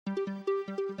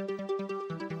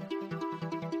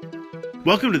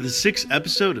Welcome to the 6th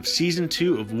episode of Season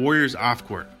 2 of Warriors Off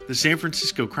Court, the San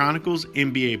Francisco Chronicles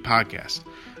NBA podcast.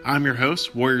 I'm your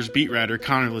host, Warriors beat writer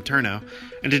Connor Letourneau,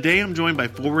 and today I'm joined by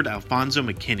forward Alfonso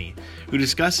McKinnie, who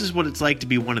discusses what it's like to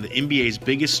be one of the NBA's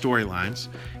biggest storylines,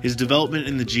 his development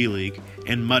in the G League,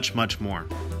 and much, much more.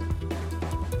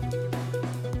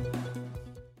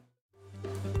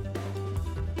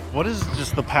 What has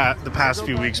just the past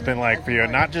few weeks been like for you?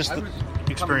 Not just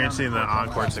experiencing the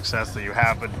on-court success that you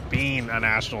have, but being a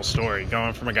national story,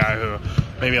 going from a guy who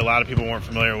maybe a lot of people weren't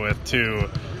familiar with to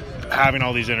having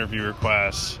all these interview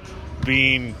requests,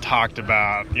 being talked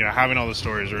about, having all the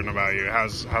stories written about you.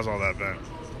 How's all that been?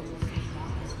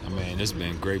 I mean, it's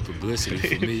been great publicity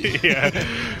for me. Yeah.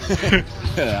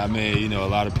 I mean, a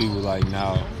lot of people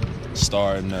now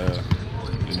starting to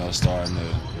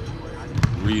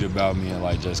read about me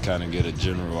and just kind of get a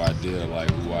general idea of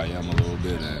who I am a little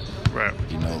bit and right.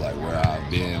 Where I've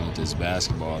been with this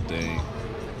basketball thing.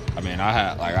 I mean, I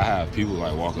have people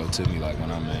walk up to me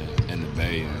when I'm in the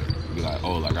Bay and be like,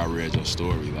 oh, I read your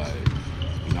story.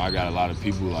 I got a lot of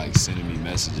people sending me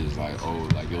messages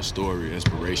your story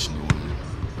inspirational. And,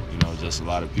 just a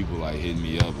lot of people really hitting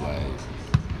me up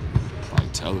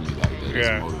telling me that it's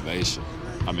motivation.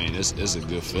 I mean, it's a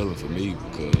good feeling for me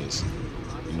because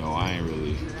I ain't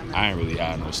really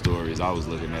had no stories. I was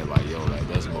looking at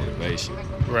that's motivation.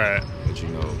 Right. But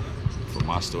for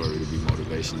my story to be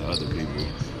motivation to other people,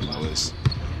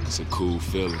 it's a cool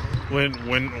feeling.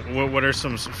 What are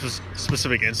some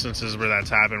specific instances where that's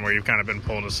happened, where you've kind of been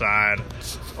pulled aside,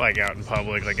 out in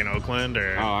public, in Oakland,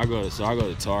 or? Oh, I go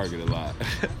to Target a lot.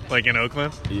 In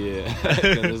Oakland? Yeah,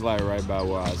 because it's right by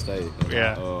where I stay. And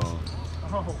yeah.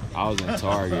 I was in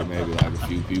Target, maybe a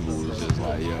few people was just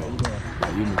yo, you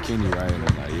McKinnie, right? And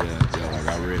I'm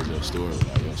I read your story.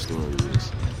 Your story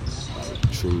is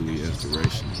truly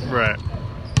inspirational. Right.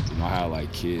 I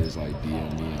had kids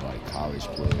DM me and college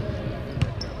players,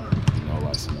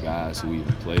 and, some guys who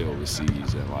even play overseas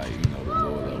and the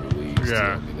lower level leagues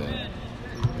tell me that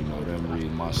them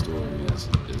reading my story is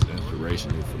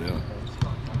inspirational for them.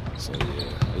 So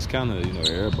yeah, it's kind of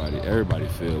everybody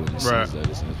feel in the sense that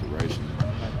it's inspirational.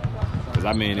 Because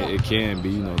I mean it can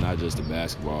be not just the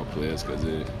basketball players, because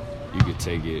you could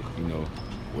take it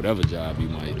whatever job you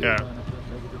might do.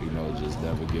 Just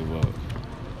never give up.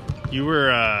 You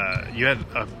had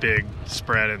a big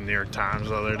spread in the New York Times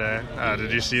the other day.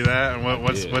 Did you see that? And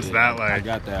what's that like? I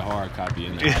got that hard copy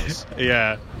in the house.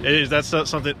 Yeah. Is that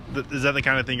something? Is that the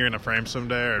kind of thing you're gonna frame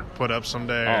someday or put up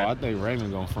someday? Oh, I think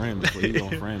Raymond gonna frame it. He's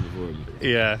gonna frame it for me.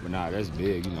 Yeah. But that's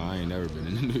big. I ain't never been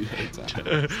in the New York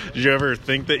Times. Did you ever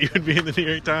think that you would be in the New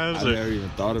York Times? I never even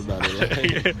thought about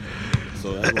it.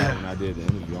 So that's why when I did the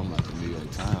interview, I'm the New York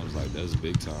Times, that's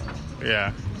big time.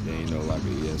 Yeah. Then an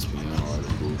ESPN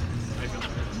article.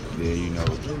 Then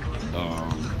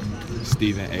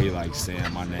Stephen A.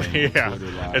 saying my name on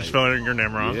Twitter. It's spelling your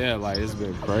name wrong. Yeah, it's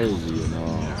been crazy,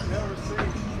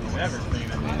 Man,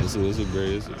 it's a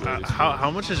great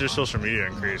how much has your social media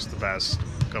increased the past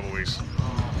couple weeks?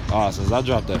 Since I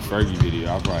dropped that Fergie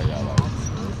video, I probably got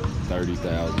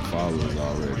 30,000 followers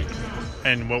already.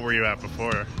 And what were you at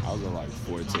before? I was at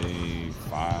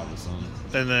 14.5 or something.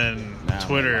 And then now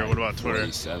Twitter, what about Twitter?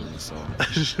 47 or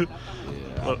something.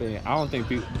 Yeah, I don't think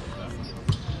people.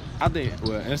 I think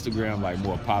Instagram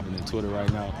more popping than Twitter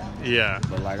right now. Yeah.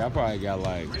 But I probably got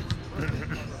I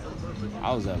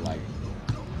was at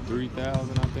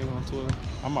 3,000 I think on Twitter.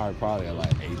 I'm probably at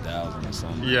 8,000 or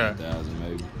something. Yeah. 8,000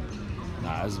 maybe.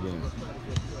 Nah, it's been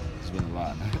a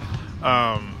lot.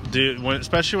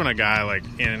 Especially when a guy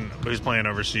who's playing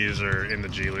overseas or in the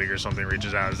G League or something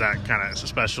reaches out, is that kind of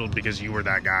special because you were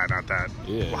that guy not that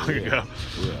long ago?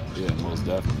 Yeah, most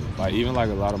definitely. Even a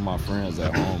lot of my friends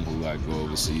at home who go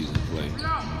overseas and play,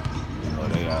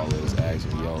 they always ask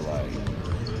me, yo,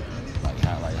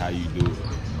 how you do it?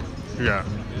 Yeah.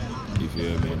 You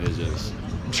feel me? And it's just,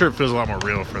 I'm sure it feels a lot more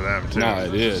real for them too. No,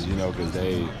 it is, because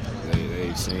they've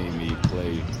seen me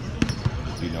play,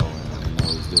 in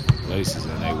those different places,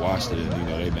 and they watched it, and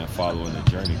they've been following the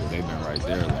journey because they've been right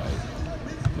there.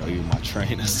 Even my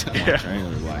trainers, was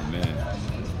man,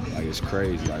 it's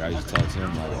crazy. I used to talk to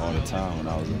him all the time when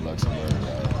I was in Luxembourg,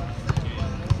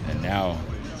 and now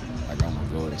I'm gonna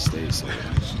go to the States. So,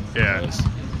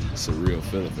 it's a real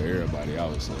feeling for everybody. I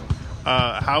would say.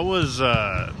 How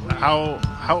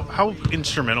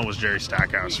instrumental was Jerry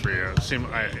Stackhouse for you?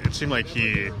 It seemed like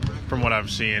he, from what I've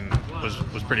seen, was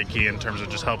pretty key in terms of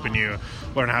just helping you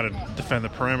learn how to defend the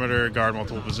perimeter, guard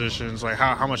multiple positions.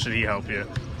 How much did he help you?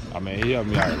 I mean, he helped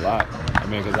me out a lot. I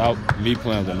mean, because me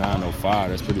playing the 905,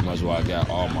 that's pretty much where I got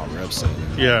all my reps in.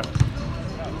 Yeah.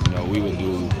 we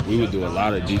would do a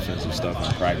lot of defensive stuff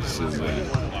in practices.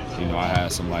 And, I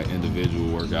had some like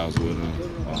individual workouts with him,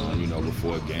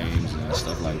 before games and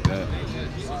stuff like that.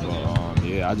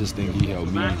 But I just think he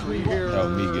helped me get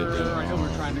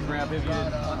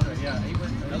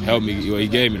he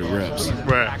gave me the reps.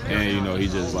 Right. And he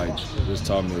just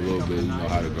taught me a little bit,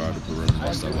 how to guard the perimeter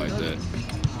and stuff like that.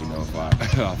 If I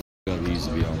he used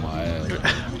to be on my ass.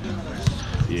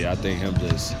 I think him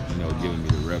just, giving me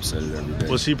the reps at it every day.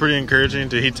 Was he pretty encouraging?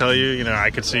 Did he tell you,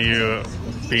 I could see you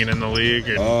being in the league?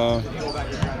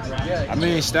 I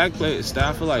mean, I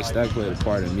feel like Stack played a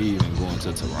part in me even going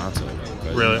to Toronto.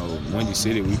 Really? Windy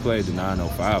City, we played the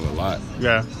 905 a lot.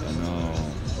 Yeah.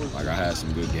 And I had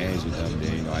some good games with them.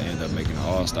 Then, I ended up making an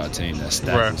all-star team that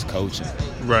Stack was coaching.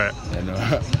 Right. And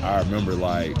I remember,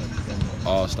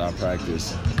 all-star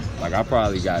practice. I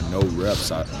probably got no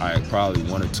reps. I probably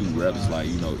 1 or 2 reps,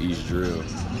 each drill.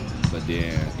 But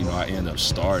then, I ended up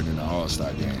starting in the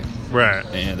All-Star game. Right.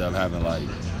 And ended up having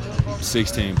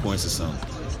 16 points or something.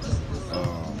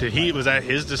 Was that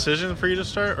his decision for you to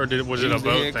start, or was it a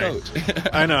vote thing? Coach.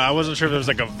 I know. I wasn't sure if it was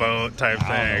a vote type thing.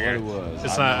 I don't know what it was.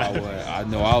 It's I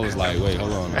know I was like, wait,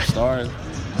 hold on, I'm starting,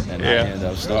 and I ended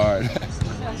up starting.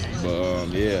 But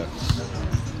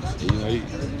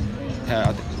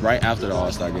right after the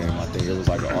All-Star game, I think it was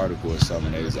an article or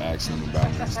something. They was asking him about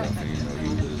me and stuff, and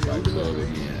he was good with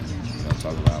me and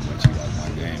talking about how much he liked my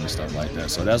game and stuff like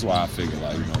that. So that's why I figured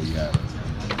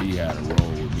he had a role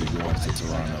with me going to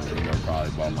Toronto.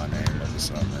 Probably bought my name up or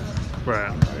something.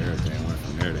 Right. Everything went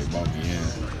from there. They bought me in.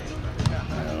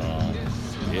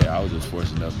 And, I was just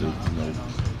fortunate enough to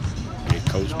get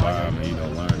coached by him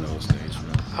and learn those things from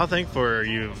him. How thankful are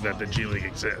you that the G League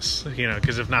exists?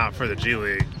 Because if not for the G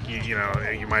League,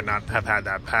 you might not have had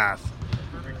that path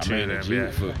to the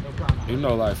NBA.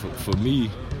 For me,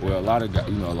 well, a lot of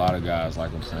guys,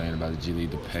 like I'm saying about the G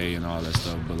League, the pay and all that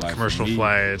stuff, but commercial for me,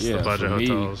 flights, the budget for me,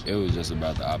 hotels. It was just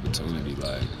about the opportunity.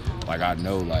 I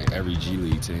know every G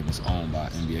League team is owned by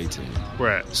an NBA team.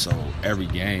 Right. So every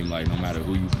game, no matter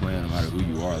who you playing, no matter who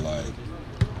you are,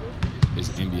 it's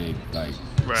NBA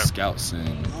scouts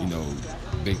and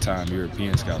big time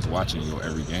European scouts watching your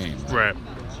every game. Right.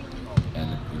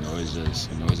 And it's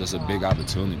just a big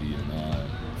opportunity. And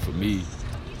for me,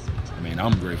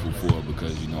 I'm grateful for it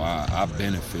because I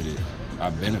benefited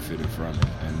from it,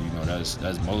 and that's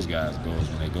most guys' goals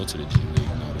when they go to the G League,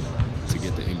 to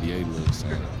get the NBA looks.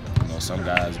 And some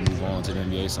guys move on to the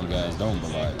NBA, some guys don't.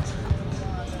 But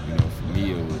for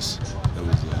me, it was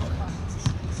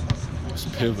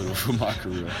pivotal for my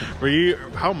career.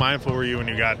 How mindful were you when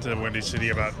you got to Windy City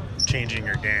about changing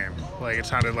your game? It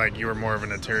sounded like you were more of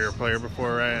an interior player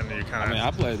before, right? And you kind of.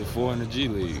 I played the 4 in the G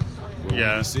League. With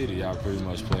Windy City, I pretty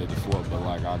much played the 4, but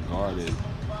I guarded.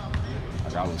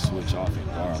 I would switch off and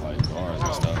guard guards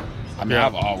and stuff.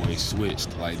 I've always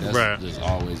switched. That's just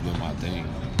always been my thing.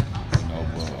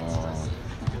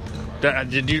 But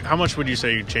how much would you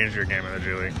say you changed your game in the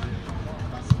G League?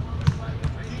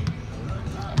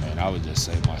 I would just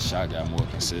say my shot got more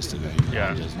consistent and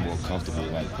I'm just more comfortable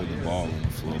putting the ball on the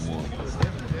floor more.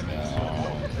 And,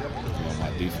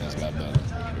 my defense got better.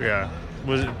 Yeah.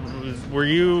 Were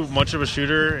you much of a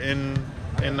shooter in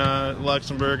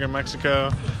Luxembourg and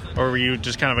Mexico, or were you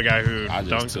just kind of a guy who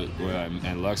dunked?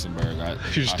 In Luxembourg, I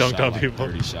just dunked on people.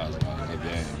 30 shots a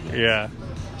game. Yeah.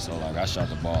 So I shot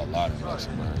the ball a lot in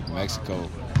Luxembourg. Mexico,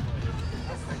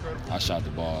 I shot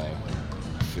the ball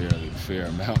fair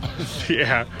amount.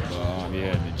 Yeah. But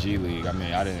in the G League,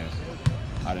 I didn't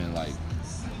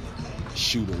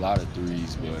shoot a lot of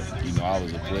threes, but I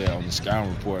was a player. On the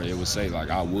scouting report, it would say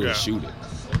I would shoot it.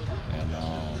 And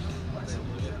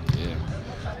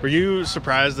were you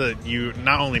surprised that you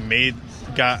not only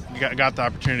got the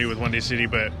opportunity with Windy City,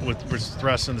 but was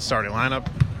thrust in the starting lineup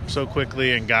so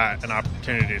quickly and got an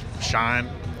opportunity to shine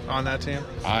on that team?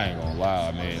 I ain't gonna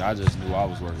lie. I just knew I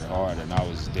was working hard, and I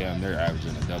was damn near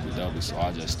averaging a double-double, so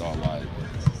I just thought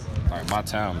my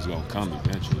time was gonna come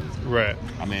eventually. Right.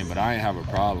 But I ain't have a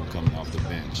problem coming off the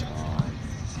bench.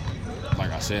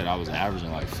 Like I said, I was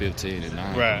averaging 15 and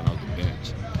 9 coming off the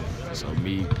bench. So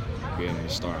me being in the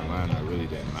starting lineup really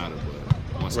didn't matter.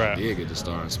 But once I did get the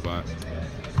starting spot,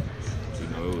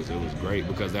 it was great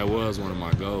because that was one of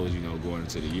my goals. Going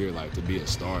into the year, to be a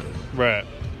starter. Right.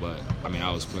 But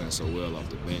I was playing so well off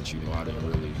the bench. I didn't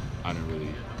really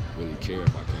care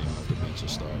if I came off the bench and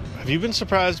started. Have you been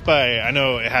surprised by? I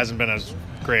know it hasn't been as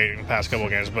great in the past couple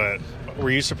of games, but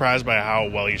were you surprised by how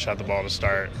well you shot the ball to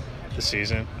start the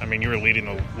season? You were leading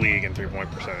the league in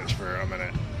 3-point percentage for a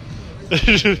minute.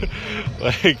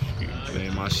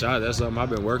 My shot, that's something I've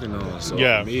been working on. So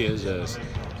for me, it's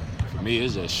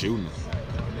just shooting.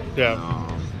 Yeah.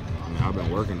 I've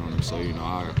been working on them. So, you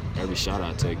know, every shot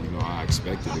I take, you know, I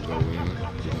expect it to go in, you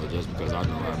know, just because I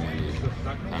know how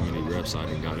many reps I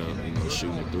done got up, you know,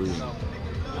 shooting it through and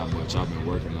how much I've been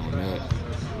working on that.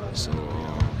 So,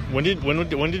 when did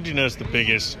you notice the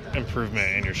biggest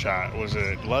improvement in your shot? Was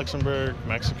it Luxembourg,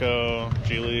 Mexico,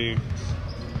 G League?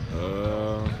 I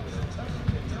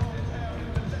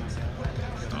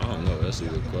don't know. That's a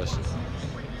good question.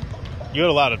 You had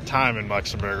a lot of time in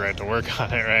Luxembourg, right, to work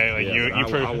on it, right? Like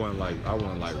yeah, I wasn't like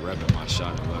repping my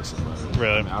shot in Luxembourg.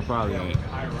 Really? I mean,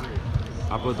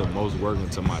 I put the most work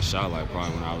into my shot, like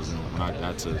probably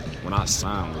when I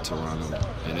signed with Toronto,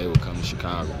 and they would come to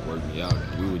Chicago and work me out.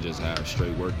 And we would just have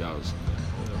straight workouts.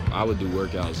 I would do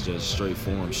workouts just straight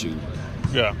form shooting.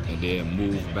 Yeah. And then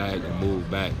move back.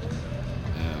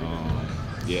 And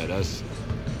yeah, that's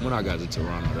when I got to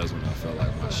Toronto. That's when I felt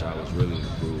like my shot was really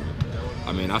improved.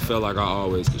 I mean, I felt like I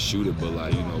always could shoot it, but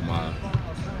like, you know, my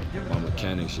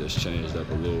mechanics just changed up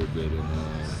a little bit. And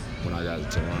when I got to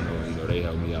Toronto, you know, they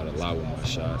helped me out a lot with my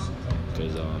shot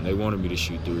because they wanted me to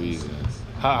shoot threes. And,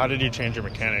 how did you change your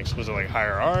mechanics? Was it like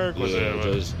higher arc? Was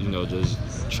just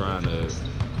trying to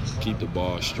keep the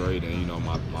ball straight and, you know,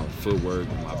 my footwork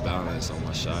and my balance on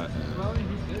my shot. And,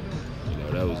 you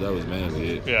know, that was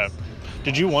mainly it. Yeah.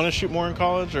 Did you want to shoot more in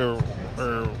college, or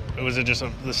was it just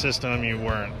the system you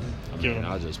weren't?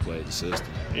 I just played the system.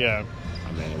 Yeah.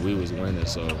 I mean, we was winning,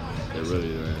 so it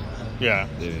really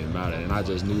didn't matter. And I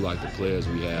just knew, like, the players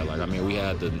we had. Like, I mean, we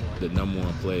had the number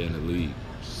one player in the league.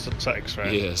 Sykes,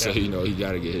 right? Yeah, so, you know, he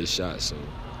got to get his shot. So,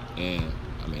 and,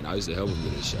 I mean, I used to help him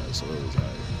get his shot. So it was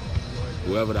like,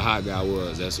 whoever the hot guy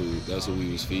was, that's who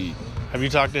we was feeding. Have you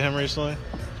talked to him recently?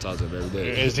 Talk to him every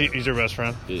day. He's your best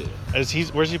friend? Yeah.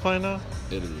 Where's he playing now?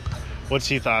 Italy. What's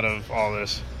he thought of all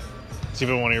this? Has he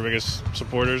been one of your biggest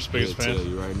supporters, biggest fans? I'll tell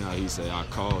you right now, he said I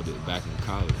called it back in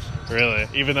college. Really?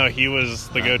 Even though he was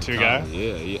the go-to guy?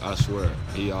 Yeah, I swear.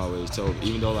 He always told me,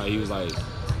 even though like he was like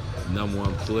number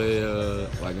one player,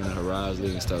 like in the Horizon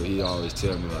League and stuff, he always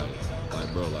tell me like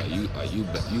bro, like you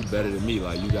better than me.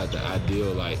 Like you got the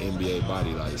ideal like NBA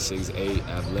body, like 6'8",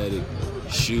 athletic,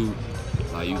 shoot,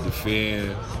 like you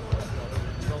defend.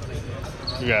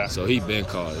 Yeah. So he been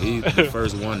called. He's the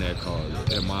first one that called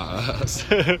it in my eyes.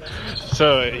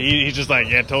 So he's just like,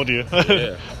 yeah, told you.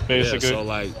 Yeah. Basically. Yeah, so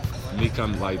like me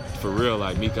come like for real,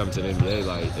 like me come to the NBA,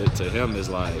 like to him it's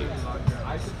like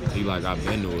he like I've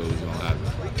been to it was gonna happen.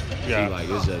 Yeah. He like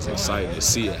it's just exciting to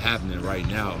see it happening right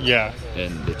now. Yeah.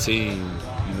 And the team,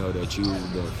 you know, that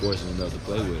you've been fortunate enough to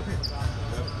play with.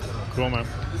 Cool, man.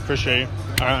 Appreciate you.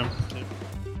 All right.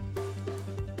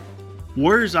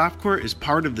 Warriors Off Court is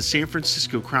part of the San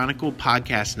Francisco Chronicle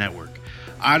podcast network.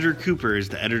 Audrey Cooper is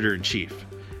the editor-in-chief.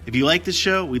 If you like this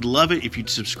show, we'd love it if you'd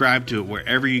subscribe to it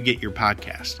wherever you get your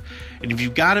podcast. And if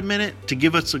you've got a minute to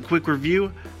give us a quick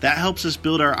review, that helps us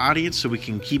build our audience so we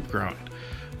can keep growing.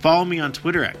 Follow me on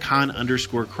Twitter at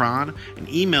 @con_cron and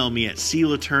email me at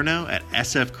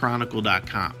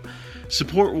cletourneau@sfchronicle.com.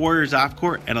 Support Warriors Off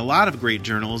Court and a lot of great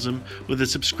journalism with a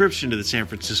subscription to the San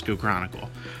Francisco Chronicle.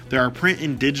 There are print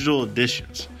and digital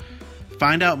editions.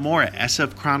 Find out more at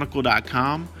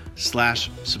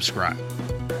sfchronicle.com/subscribe.